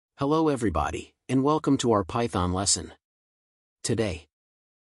Hello everybody, and welcome to our Python lesson. Today,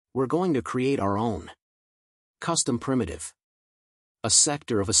 we're going to create our own custom primitive, a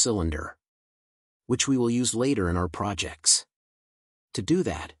sector of a cylinder, which we will use later in our projects. To do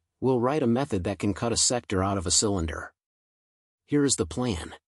that, we'll write a method that can cut a sector out of a cylinder. Here is the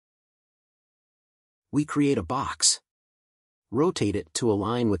plan. We create a box, rotate it to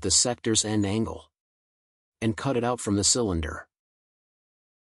align with the sector's end angle, and cut it out from the cylinder.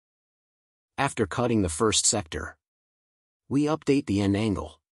 After cutting the first sector, we update the end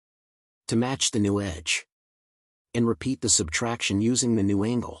angle to match the new edge, and repeat the subtraction using the new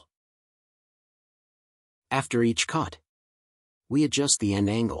angle. After each cut, we adjust the end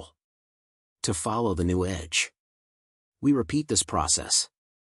angle to follow the new edge. We repeat this process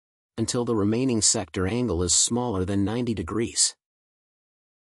until the remaining sector angle is smaller than 90 degrees.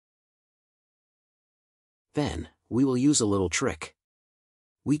 Then, we will use a little trick.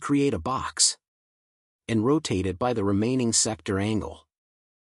 We create a box and rotate it by the remaining sector angle.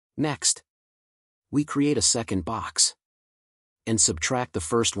 Next, we create a second box and subtract the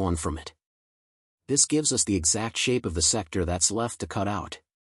first one from it. This gives us the exact shape of the sector that's left to cut out.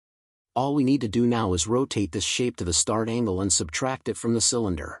 All we need to do now is rotate this shape to the start angle and subtract it from the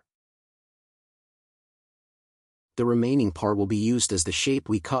cylinder. The remaining part will be used as the shape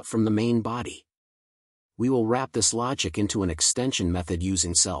we cut from the main body. We will wrap this logic into an extension method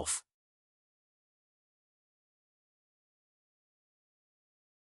using self.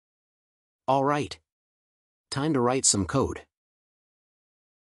 Alright. Time to write some code.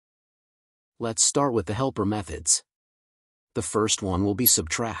 Let's start with the helper methods. The first one will be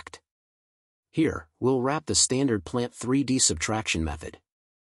subtract. Here, we'll wrap the standard Plant 3D subtraction method,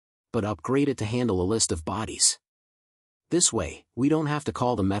 but upgrade it to handle a list of bodies. This way, we don't have to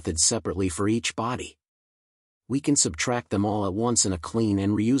call the methods separately for each body. We can subtract them all at once in a clean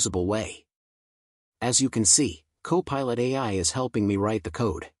and reusable way. As you can see, Copilot AI is helping me write the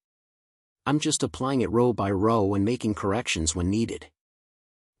code. I'm just applying it row by row and making corrections when needed.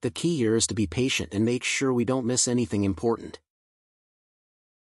 The key here is to be patient and make sure we don't miss anything important.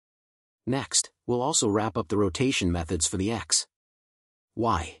 Next, we'll also wrap up the rotation methods for the X,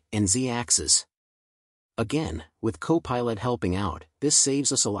 Y, and Z axes. Again, with Copilot helping out, this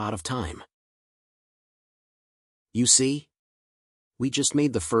saves us a lot of time. You see? We just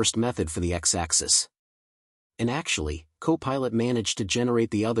made the first method for the x-axis. And actually, Copilot managed to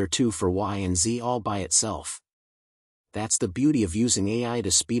generate the other two for y and z all by itself. That's the beauty of using AI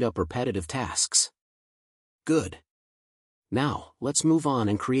to speed up repetitive tasks. Good. Now, let's move on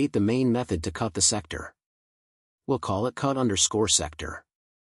and create the main method to cut the sector. We'll call it cut_sector.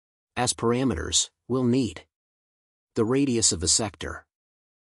 As parameters, we'll need the radius of the sector,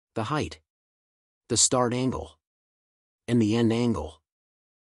 the height, the start angle, and the end angle.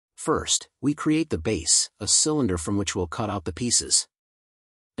 First, we create the base, a cylinder from which we'll cut out the pieces,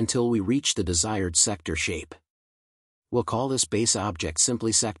 until we reach the desired sector shape. We'll call this base object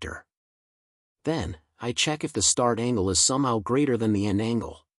simply sector. Then, I check if the start angle is somehow greater than the end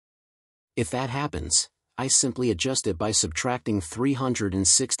angle. If that happens, I simply adjust it by subtracting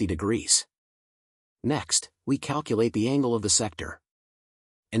 360 degrees. Next, we calculate the angle of the sector.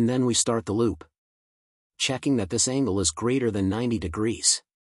 And then we start the loop, checking that this angle is greater than 90 degrees.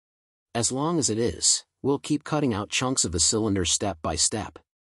 As long as it is, we'll keep cutting out chunks of the cylinder step by step.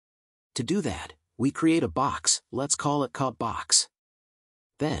 To do that, we create a box, let's call it cut box.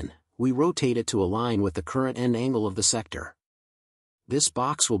 Then, we rotate it to align with the current end angle of the sector. This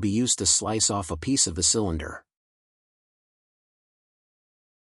box will be used to slice off a piece of the cylinder.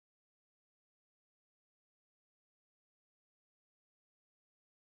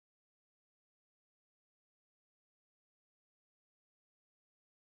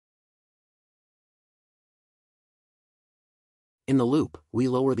 In the loop, we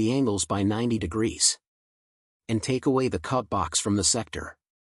lower the angles by 90 degrees and take away the cut box from the sector.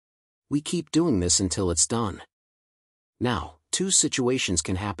 We keep doing this until it's done. Now, two situations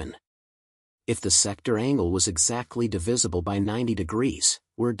can happen. If the sector angle was exactly divisible by 90 degrees,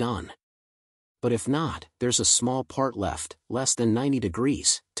 we're done. But if not, there's a small part left, less than 90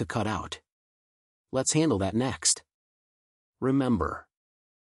 degrees, to cut out. Let's handle that next. Remember,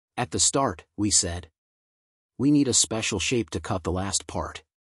 at the start, we said, we need a special shape to cut the last part.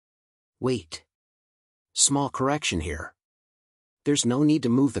 Wait. Small correction here. There's no need to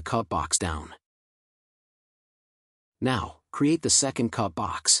move the cut box down. Now, create the second cut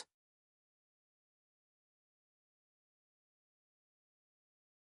box.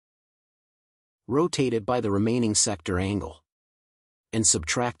 Rotate it by the remaining sector angle, and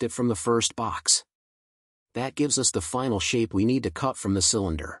subtract it from the first box. That gives us the final shape we need to cut from the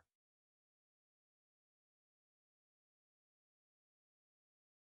cylinder.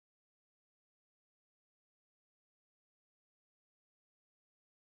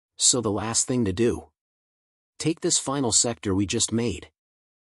 So the last thing to do. Take this final sector we just made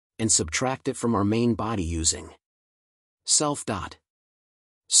and subtract it from our main body using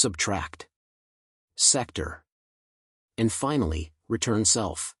self.subtract sector. And finally, return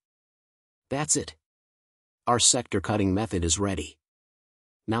self. That's it. Our sector cutting method is ready.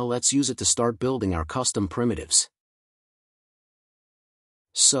 Now let's use it to start building our custom primitives.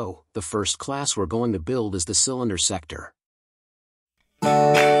 So, the first class we're going to build is the cylinder sector.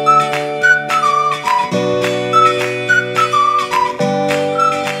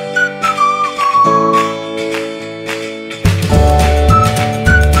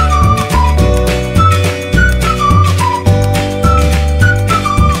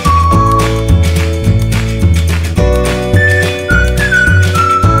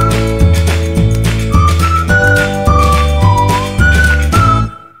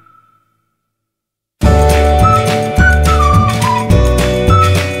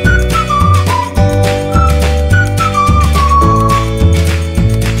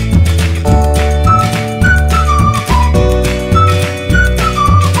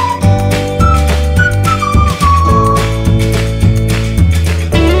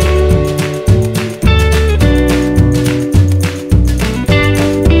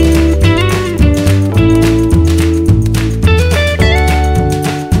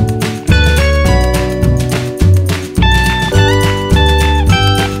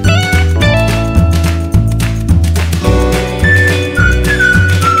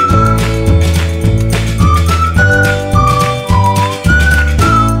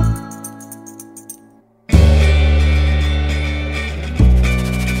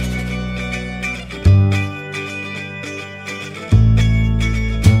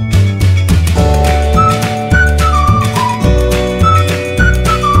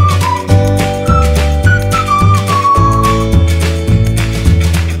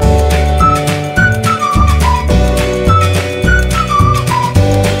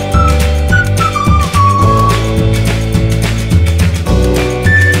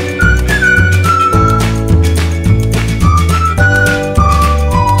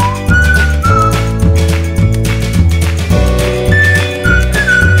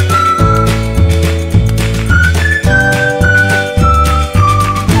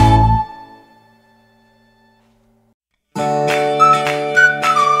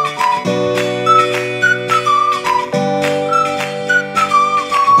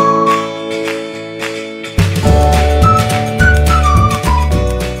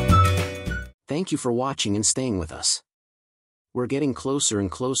 Thank you for watching and staying with us. We're getting closer and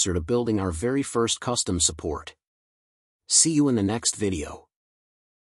closer to building our very first custom support. See you in the next video.